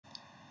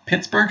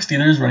Pittsburgh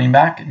Steelers running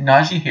back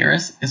Najee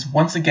Harris is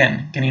once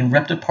again getting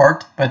ripped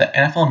apart by the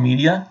NFL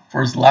media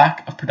for his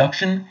lack of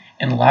production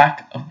and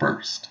lack of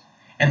burst.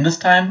 And this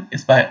time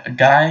it's by a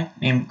guy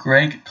named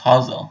Greg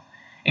Coswell.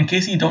 In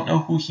case you don't know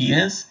who he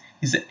is,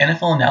 he's an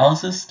NFL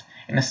analyst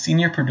and a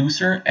senior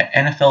producer at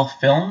NFL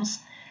Films,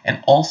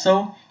 and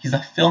also he's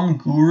a film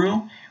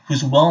guru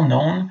who's well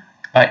known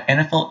by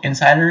NFL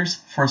insiders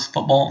for his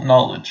football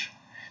knowledge.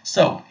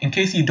 So, in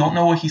case you don't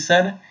know what he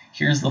said,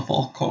 here's the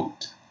full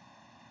quote.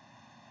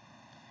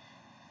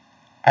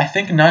 I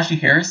think Najee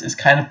Harris is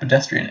kind of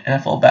pedestrian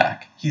NFL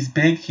back. He's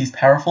big, he's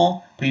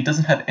powerful, but he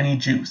doesn't have any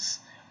juice.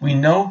 We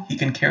know he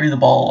can carry the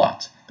ball a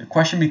lot. The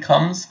question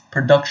becomes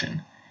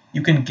production.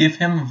 You can give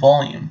him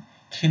volume.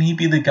 Can he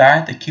be the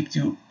guy that keeps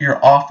your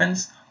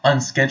offense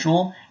on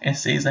schedule and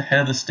stays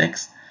ahead of the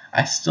sticks?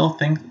 I still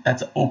think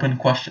that's an open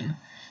question.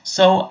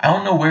 So, I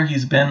don't know where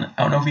he's been.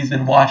 I don't know if he's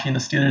been watching the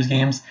Steelers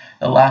games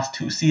the last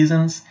 2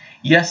 seasons.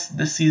 Yes,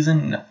 this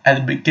season, at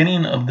the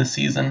beginning of the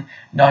season,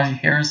 Najee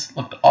Harris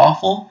looked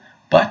awful.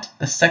 But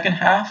the second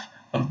half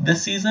of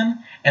this season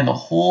and the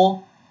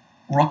whole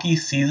rookie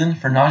season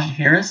for Najee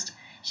Harris,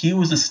 he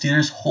was the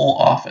Steelers' whole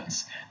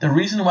offense. The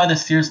reason why the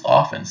Steelers'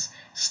 offense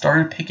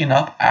started picking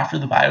up after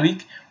the bye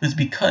week was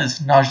because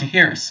Najee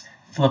Harris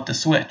flipped a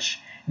switch.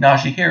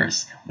 Najee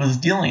Harris was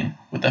dealing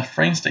with a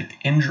frame stick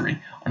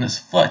injury on his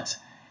foot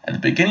at the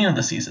beginning of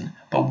the season,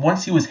 but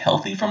once he was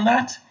healthy from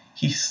that,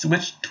 he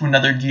switched to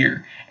another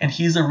gear, and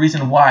he's the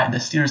reason why the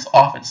Steelers'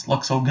 offense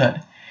looks so good.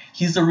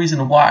 He's the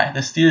reason why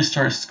the Steelers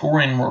started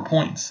scoring more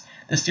points.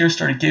 The Steelers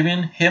started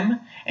giving him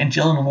and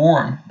Jaylen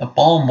Warren the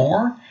ball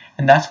more,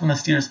 and that's when the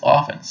Steelers'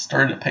 offense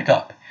started to pick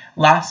up.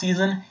 Last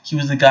season, he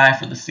was the guy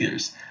for the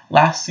Steelers.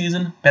 Last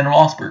season, Ben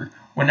Roethlisberger,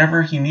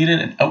 whenever he needed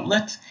an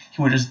outlet,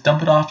 he would just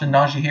dump it off to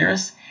Najee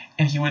Harris,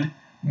 and he would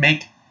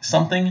make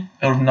something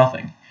out of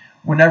nothing.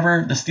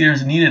 Whenever the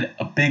Steelers needed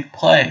a big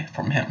play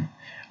from him,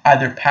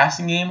 either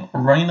passing game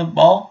or running the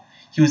ball,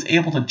 he was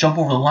able to jump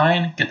over the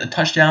line, get the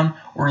touchdown,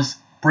 or just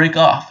break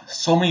off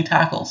so many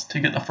tackles to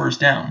get the first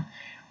down.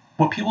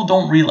 What people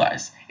don't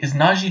realize is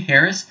Najee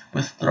Harris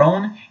was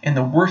thrown in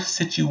the worst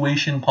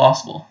situation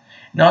possible.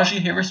 Najee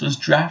Harris was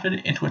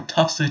drafted into a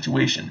tough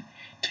situation.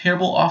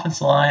 Terrible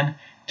offensive line,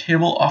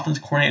 terrible offense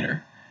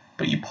coordinator.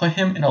 But you put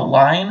him in a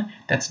line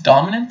that's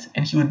dominant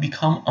and he would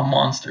become a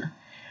monster.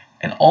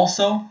 And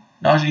also,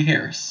 Najee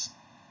Harris.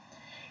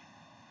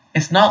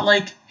 It's not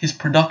like his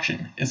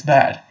production is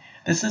bad.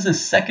 This is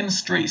his second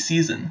straight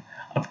season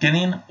of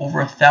getting over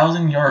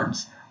 1,000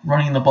 yards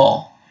running the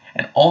ball.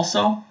 And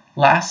also,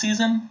 last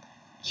season,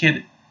 he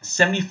had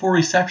 74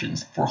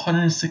 receptions for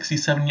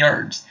 167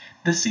 yards.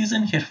 This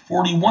season, he had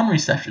 41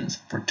 receptions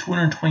for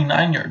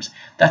 229 yards.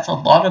 That's a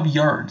lot of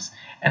yards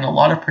and a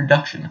lot of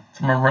production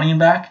from a running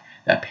back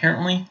that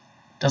apparently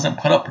doesn't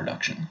put up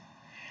production.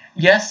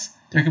 Yes,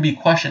 there could be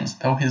questions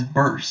about his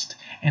burst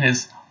and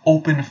his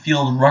open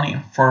field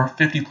running for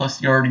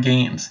 50-plus yard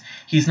gains.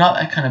 He's not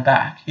that kind of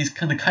back. He's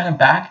the kind of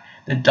back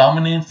that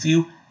dominates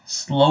you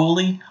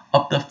slowly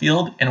up the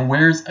field and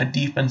wears a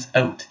defense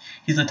out.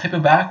 He's the type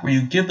of back where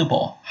you give the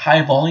ball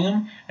high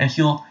volume and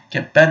he'll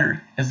get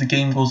better as the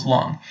game goes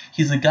along.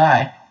 He's a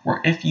guy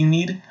where if you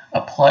need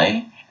a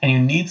play and you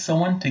need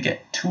someone to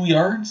get 2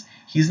 yards,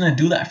 he's going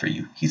to do that for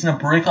you. He's going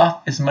to break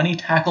off as many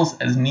tackles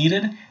as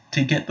needed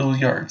to get those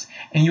yards.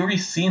 And you already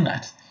seen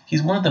that.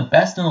 He's one of the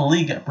best in the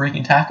league at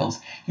breaking tackles.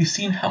 You've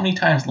seen how many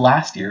times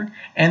last year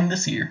and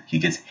this year he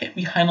gets hit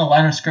behind the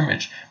line of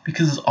scrimmage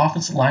because his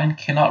offensive line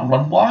cannot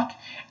run block,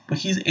 but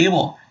he's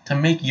able to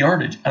make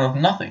yardage out of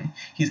nothing.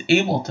 He's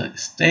able to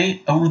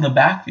stay out of the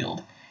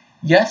backfield.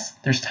 Yes,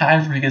 there's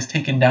times where he gets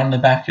taken down in the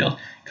backfield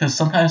because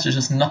sometimes there's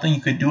just nothing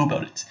you could do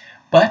about it.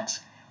 But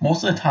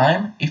most of the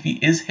time, if he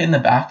is hit in the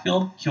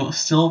backfield, he will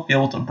still be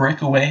able to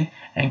break away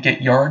and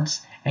get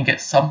yards and get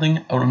something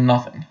out of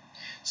nothing.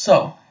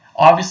 So,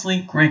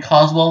 obviously, Greg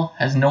Coswell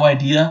has no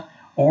idea,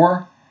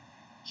 or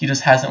he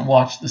just hasn't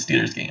watched the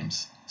Steelers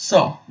games.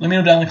 So, let me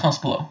know down in the comments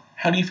below.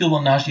 How do you feel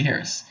about Najee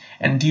Harris?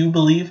 And do you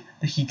believe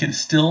that he could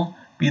still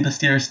be the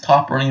Steelers'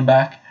 top running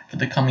back for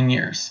the coming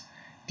years?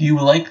 Do you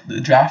like the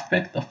draft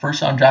pick, the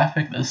first-round draft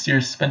pick that the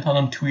Steelers spent on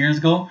him 2 years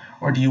ago,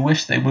 or do you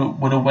wish they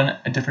would have went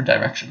a different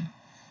direction?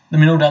 Let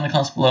me know down in the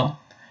comments below.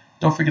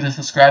 Don't forget to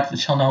subscribe to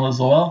the channel as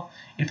well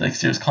if you like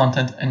Steelers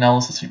content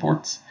analysis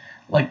reports.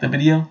 Like the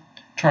video,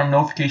 turn on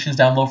notifications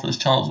down below for this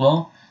channel as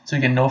well so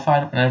you get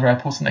notified whenever I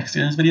post the next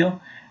Steelers video.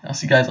 And I'll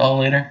see you guys all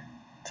later.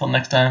 Until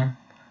next time,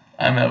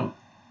 I'm out.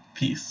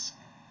 Peace.